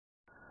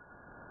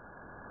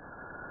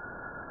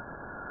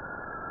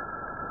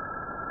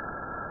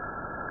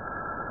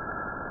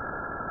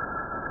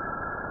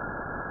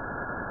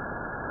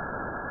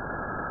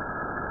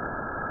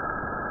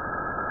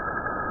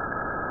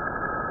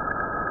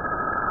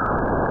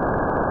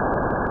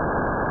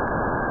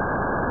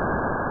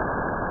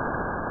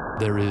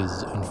There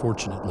is,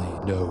 unfortunately,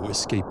 no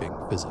escaping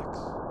physics.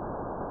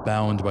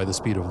 Bound by the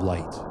speed of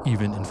light,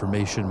 even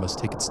information must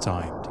take its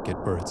time to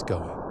get births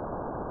going.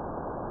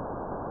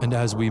 And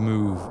as we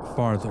move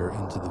farther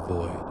into the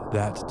void,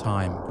 that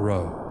time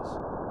grows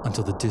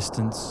until the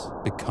distance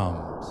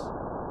becomes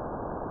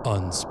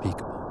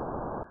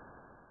unspeakable.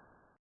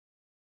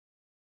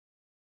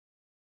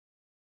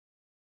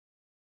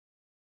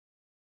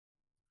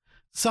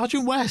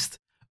 Sergeant West,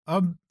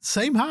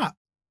 same hat.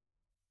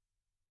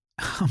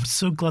 I'm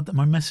so glad that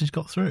my message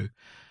got through.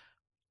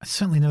 I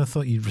certainly never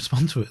thought you'd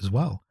respond to it as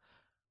well.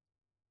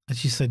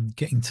 As you said,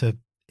 getting to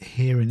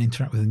hear and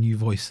interact with a new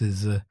voice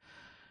is an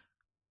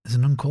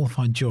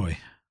unqualified joy,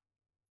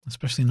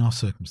 especially in our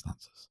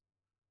circumstances.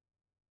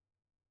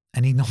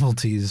 Any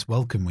novelty is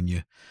welcome when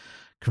you're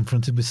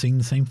confronted with seeing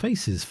the same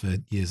faces for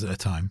years at a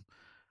time,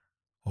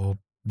 or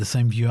the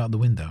same view out the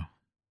window.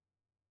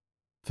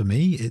 For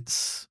me,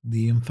 it's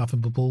the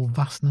unfathomable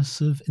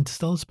vastness of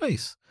interstellar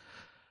space.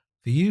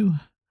 For you,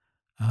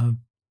 a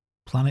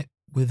planet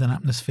with an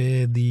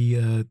atmosphere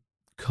the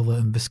colour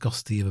and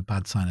viscosity of a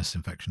bad sinus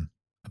infection,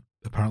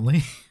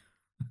 apparently.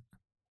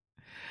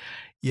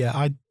 Yeah,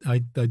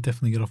 I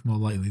definitely get off more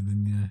lightly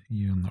than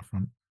you on that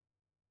front.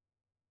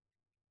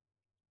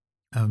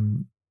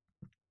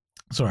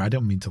 Sorry, I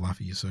don't mean to laugh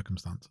at your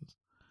circumstances.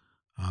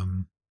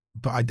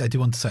 But I do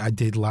want to say I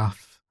did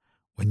laugh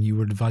when you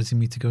were advising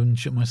me to go and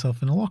shut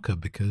myself in a locker,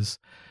 because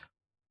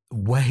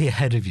way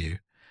ahead of you.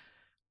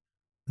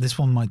 This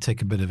one might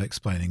take a bit of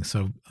explaining,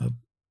 so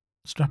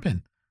strap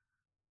in.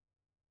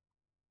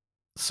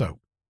 So,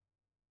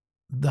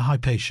 the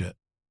Hipatia,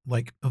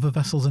 like other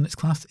vessels in its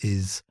class,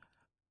 is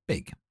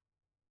big.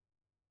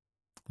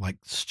 Like,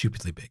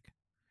 stupidly big.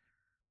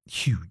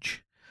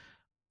 Huge.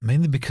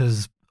 Mainly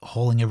because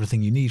hauling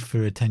everything you need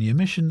for a 10-year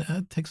mission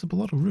takes up a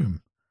lot of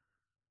room.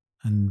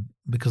 And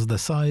because of their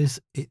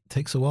size, it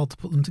takes a while to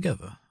put them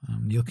together.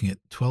 You're looking at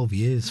 12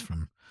 years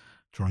from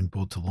drawing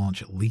board to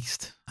launch at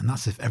least, and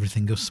that's if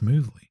everything goes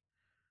smoothly.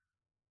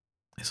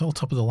 It's all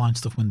top-of-the-line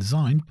stuff when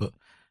designed, but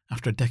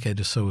after a decade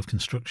or so of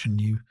construction,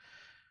 you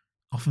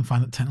often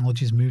find that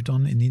technology has moved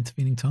on in the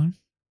intervening time.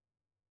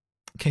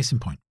 Case in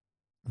point,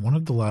 one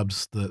of the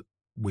labs that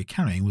we're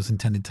carrying was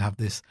intended to have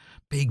this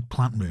big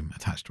plant room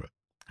attached to it,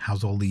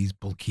 house all these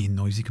bulky and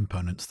noisy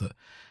components that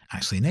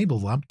actually enable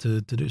the lab to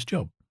do its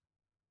job.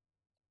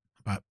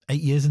 About 8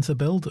 years into the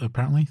build,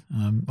 apparently,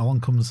 along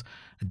comes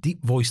a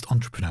deep-voiced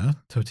entrepreneur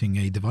toting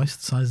a device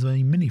the size of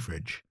a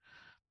mini-fridge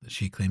that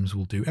she claims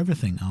will do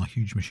everything our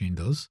huge machine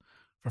does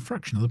for a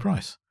fraction of the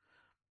price.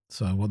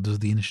 So what does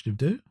the initiative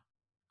do?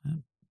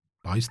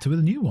 Buys 2 of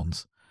the new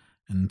ones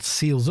and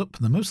seals up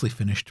the mostly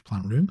finished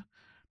plant room,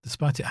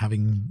 despite it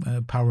having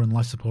power and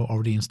life support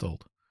already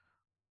installed.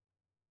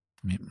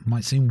 I mean, it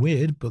might seem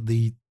weird, but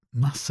the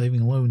mass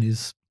saving alone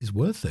is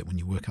worth it when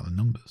you work out the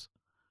numbers.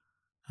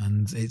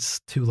 And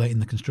it's too late in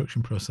the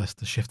construction process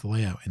to shift the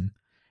layout in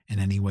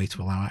any way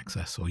to allow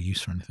access or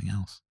use for anything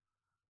else.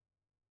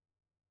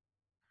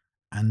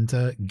 And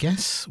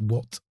guess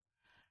what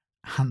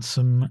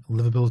handsome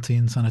livability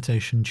and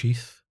sanitation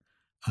chief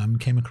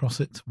came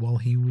across it while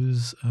he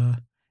was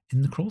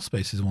in the crawl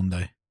spaces one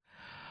day.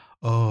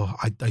 Oh,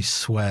 I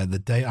swear, the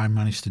day I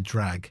managed to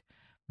drag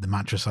the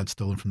mattress I'd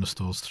stolen from the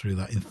stores through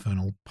that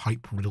infernal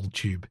pipe-riddled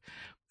tube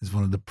is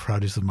one of the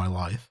proudest of my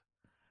life.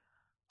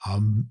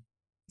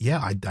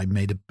 Yeah, I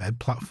made a bed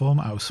platform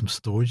out of some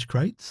storage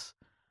crates.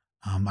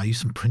 I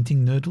used some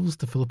printing noodles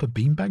to fill up a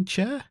beanbag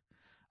chair.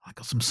 I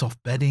got some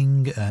soft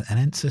bedding, an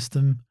end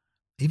system.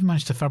 Even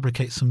managed to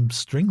fabricate some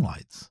string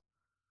lights.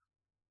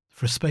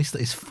 For a space that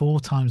is 4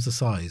 times the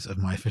size of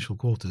my official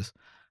quarters,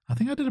 I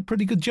think I did a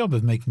pretty good job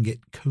of making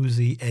it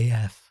cozy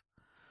AF.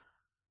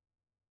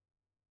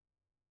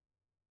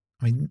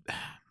 I mean,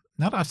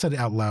 now that I've said it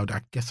out loud,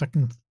 I guess I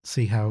can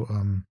see how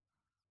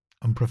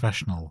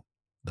unprofessional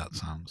that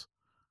sounds.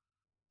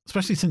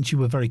 Especially since you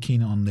were very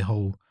keen on the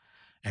whole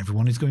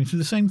everyone is going through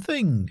the same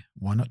thing,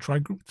 why not try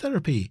group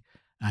therapy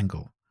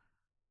angle.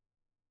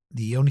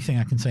 The only thing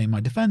I can say in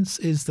my defense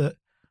is that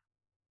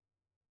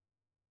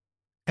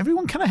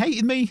everyone kind of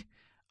hated me.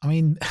 I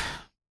mean,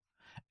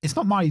 it's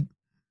not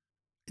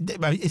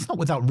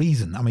without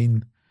reason. I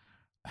mean,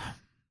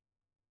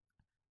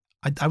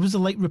 I was a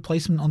late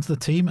replacement onto the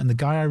team, and the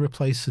guy I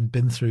replaced had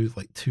been through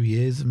like 2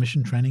 years of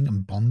mission training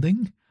and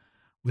bonding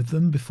with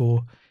them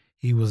before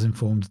he was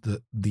informed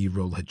that the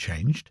role had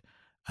changed,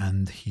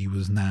 and he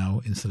was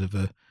now, instead of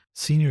a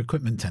senior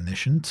equipment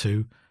technician,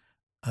 to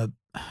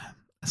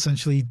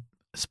essentially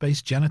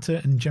space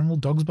janitor and general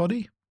dog's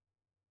body.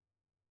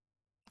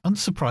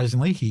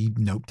 Unsurprisingly, he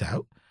noped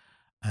out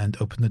and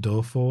opened the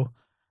door for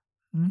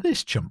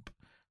this chump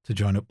to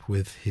join up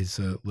with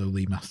his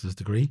lowly master's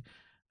degree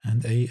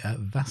and a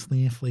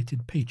vastly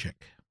inflated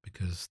paycheck,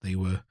 because they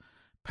were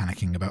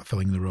panicking about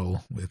filling the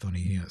role with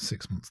only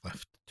 6 months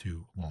left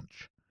to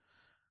launch.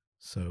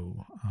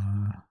 So,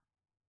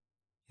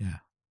 yeah.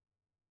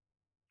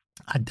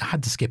 I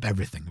had to skip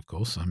everything, of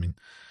course. I mean,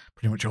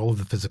 pretty much all of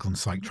the physical and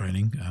psych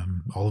training,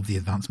 all of the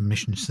advanced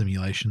mission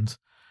simulations.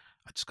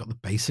 I just got the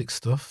basic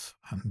stuff.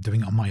 I'm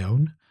doing it on my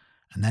own.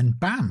 And then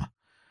bam!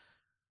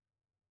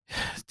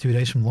 2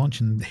 days from launch,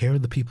 and here are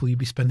the people you'd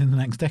be spending the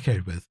next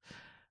decade with.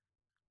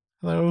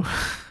 Hello.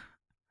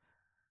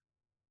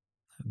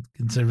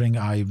 Considering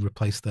I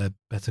replaced their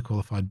better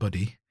qualified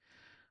buddy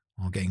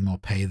while getting more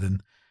pay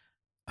than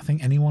I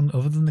think anyone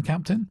other than the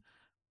captain,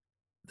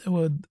 they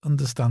were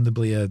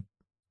understandably a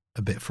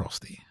bit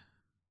frosty.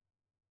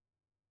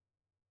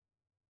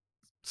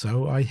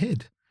 So I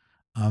hid.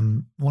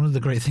 One of the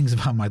great things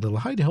about my little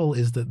hidey hole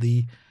is that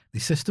the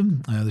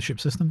system, the ship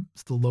system,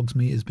 still logs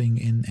me as being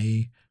in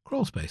a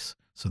crawl space.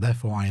 So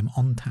therefore I am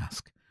on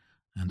task.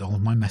 And all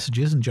of my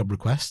messages and job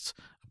requests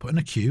are put in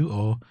a queue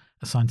or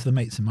assigned to the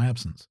mates in my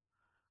absence.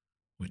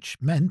 Which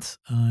meant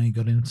I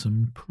got in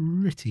some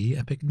pretty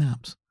epic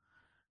naps.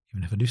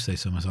 Even if I do say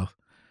so myself.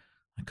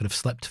 I could have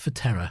slept for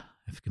terror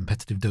if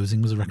competitive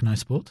dozing was a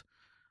recognised sport,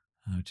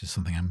 which is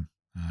something I'm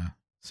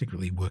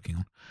secretly working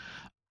on.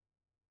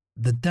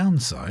 The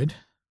downside,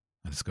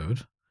 I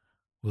discovered,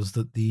 was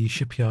that the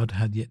shipyard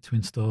had yet to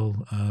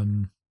install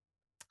an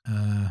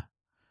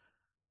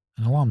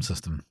alarm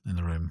system in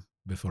the room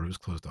before it was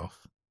closed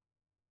off,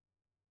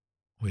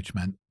 which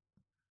meant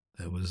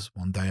there was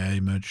one day I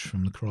emerged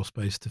from the crawl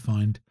space to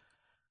find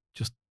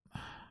just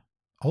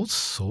all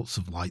sorts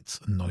of lights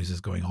and noises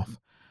going off.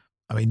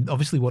 I mean,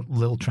 obviously what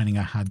little training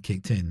I had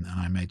kicked in, and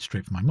I made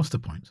straight for my muster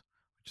point,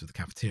 which is the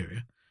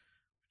cafeteria,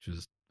 which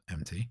was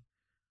empty.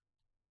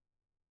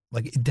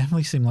 Like, it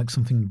definitely seemed like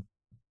something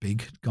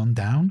big had gone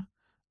down.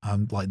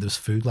 Like there was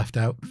food left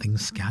out,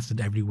 things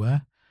scattered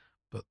everywhere,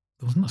 but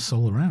there wasn't a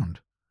soul around.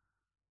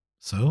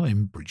 So,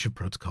 in breach of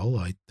protocol,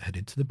 I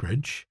headed to the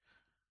bridge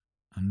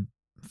and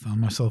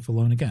found myself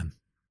alone again.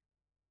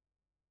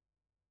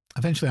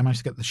 Eventually, I managed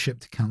to get the ship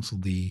to cancel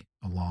the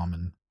alarm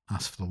and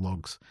ask for the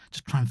logs,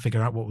 just try and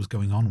figure out what was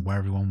going on and where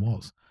everyone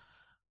was.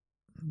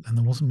 And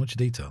there wasn't much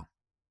detail.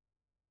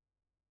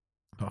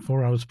 About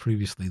 4 hours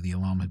previously, the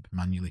alarm had been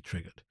manually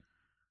triggered.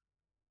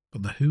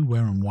 But the who,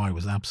 where, and why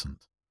was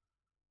absent.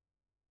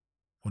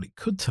 What it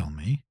could tell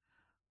me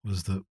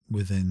was that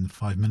within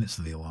 5 minutes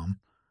of the alarm,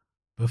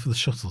 both of the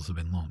shuttles had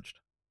been launched.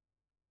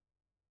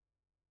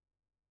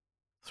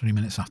 3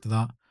 minutes after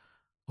that,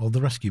 all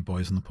the rescue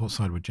boys on the port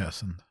side were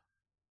jettisoned.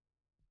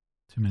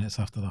 2 minutes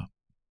after that,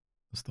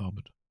 the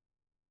starboard.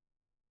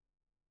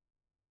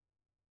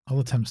 All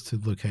attempts to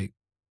locate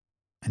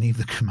any of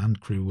the command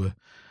crew were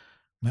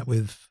met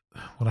with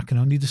what I can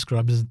only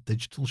describe as a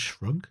digital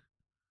shrug.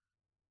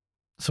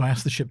 So I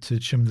asked the ship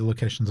to show me the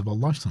locations of all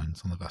life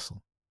signs on the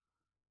vessel.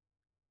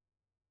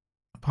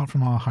 Apart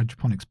from our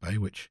hydroponics bay,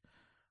 which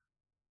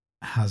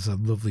has a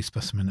lovely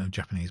specimen of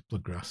Japanese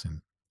bloodgrass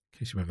in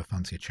case you ever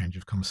fancy a change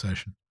of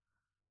conversation,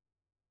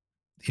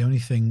 the only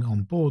thing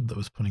on board that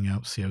was putting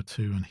out CO2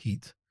 and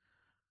heat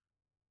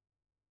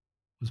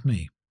was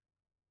me.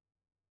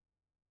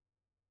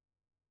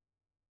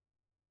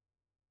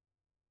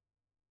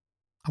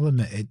 I'll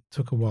admit it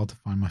took a while to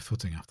find my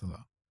footing after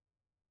that.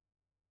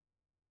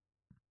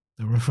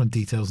 There were upfront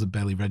details that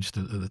barely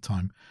registered at the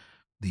time.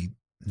 The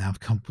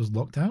nav comp was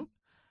locked out,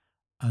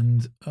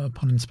 and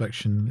upon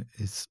inspection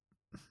is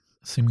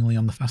seemingly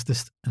on the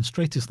fastest and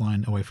straightest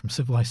line away from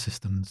civilized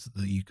systems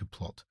that you could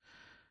plot,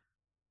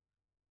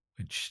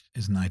 which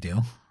isn't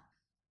ideal.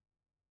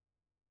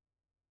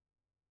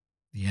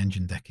 The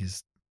engine deck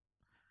is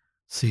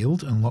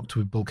sealed and locked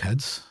with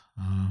bulkheads,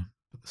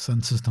 but the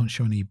sensors don't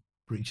show any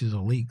breaches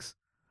or leaks.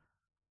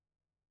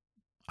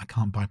 I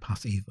can't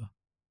bypass either.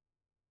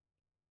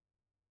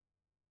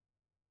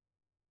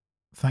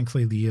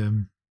 Thankfully,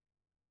 the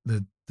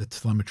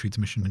telemetry to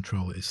mission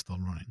control is still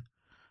running,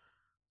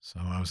 so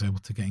I was able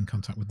to get in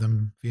contact with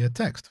them via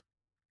text,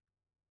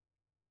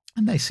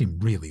 and they seem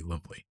really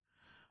lovely.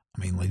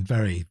 I mean, like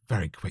very,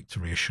 very quick to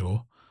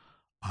reassure.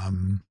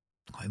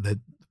 Like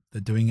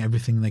they're doing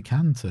everything they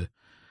can to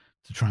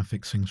try and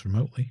fix things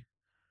remotely.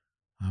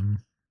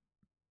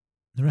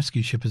 The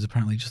rescue ship is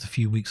apparently just a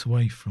few weeks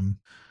away from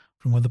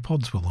where the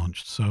pods were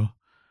launched, so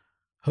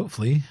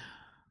hopefully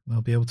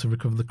they'll be able to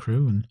recover the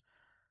crew and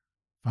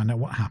find out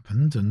what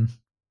happened and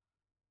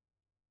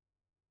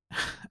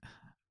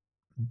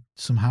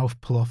somehow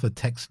pull off a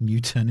Tex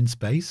U-turn in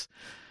space.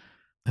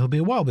 It'll be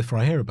a while before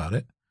I hear about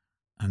it,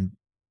 and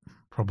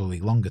probably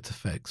longer to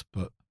fix,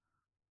 but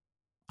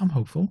I'm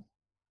hopeful.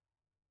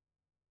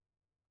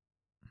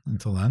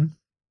 Until then,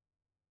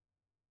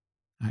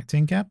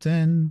 acting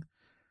captain.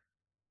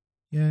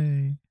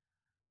 Yay.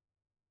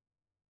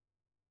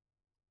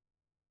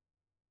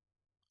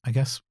 I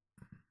guess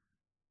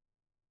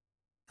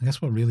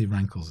what really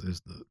rankles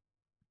is that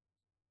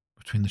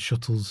between the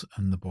shuttles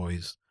and the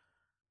boys,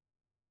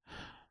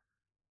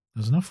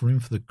 there's enough room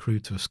for the crew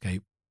to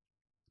escape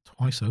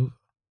twice over.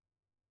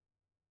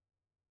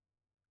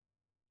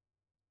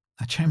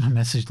 I checked my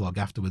message log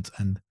afterwards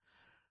and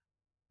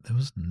there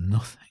was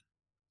nothing.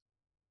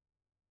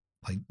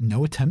 Like,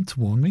 no attempt to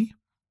warn me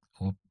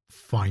or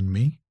find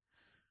me.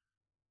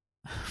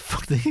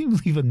 Fuck, they didn't even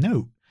leave a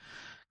note.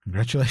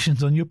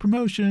 Congratulations on your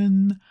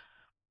promotion.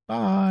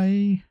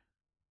 Bye.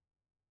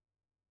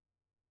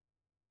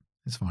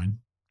 It's fine.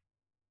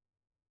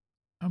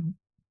 I'm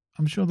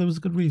sure there was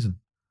a good reason.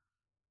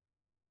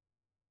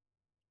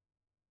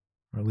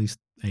 Or at least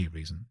a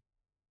reason.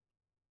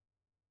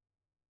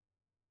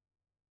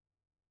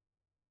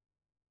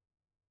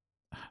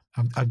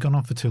 I've gone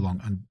on for too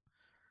long, and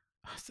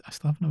I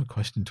still have another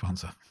question to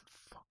answer.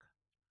 Fuck.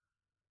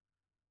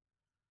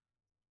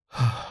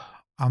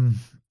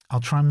 I'll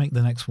try and make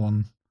the next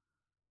one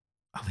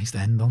at least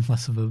end on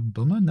less of a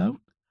bummer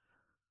note.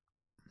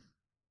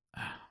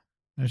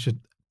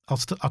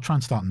 I'll try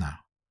and start now.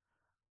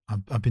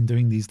 I've been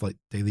doing these like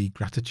daily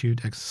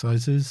gratitude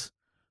exercises.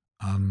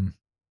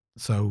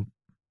 So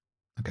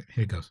okay,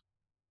 here it goes.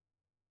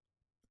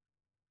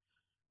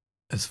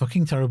 As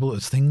fucking terrible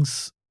as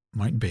things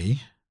might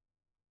be,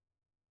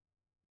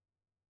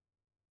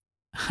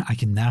 I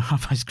can now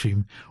have ice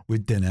cream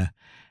with dinner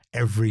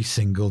every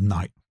single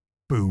night.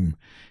 Boom.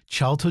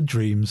 Childhood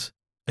dreams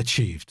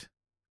achieved.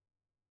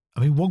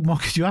 I mean, what more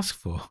could you ask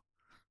for?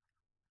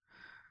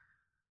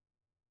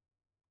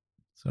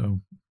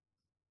 So,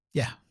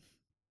 yeah.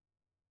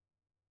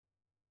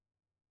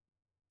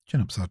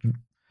 Chin up, Sergeant.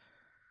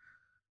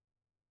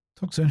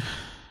 Talk soon.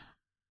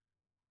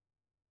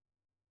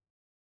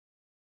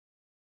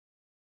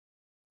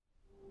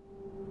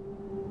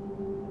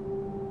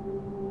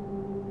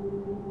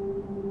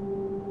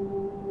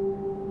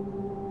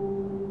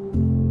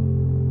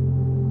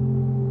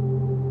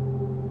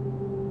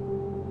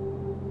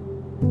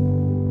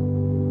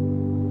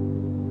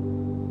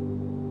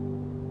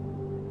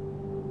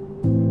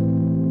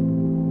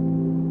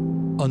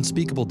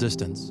 Unspeakable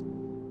Distance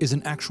is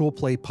an actual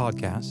play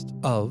podcast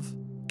of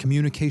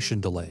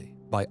Communication Delay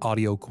by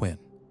Audio Quinn.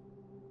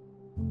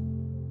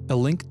 A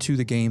link to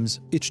the game's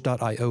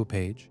itch.io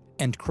page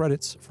and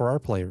credits for our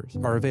players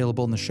are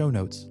available in the show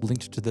notes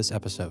linked to this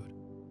episode.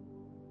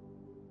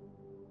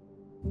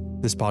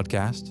 This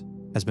podcast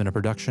has been a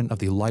production of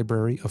the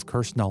Library of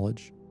Cursed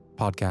Knowledge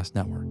Podcast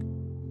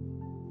Network.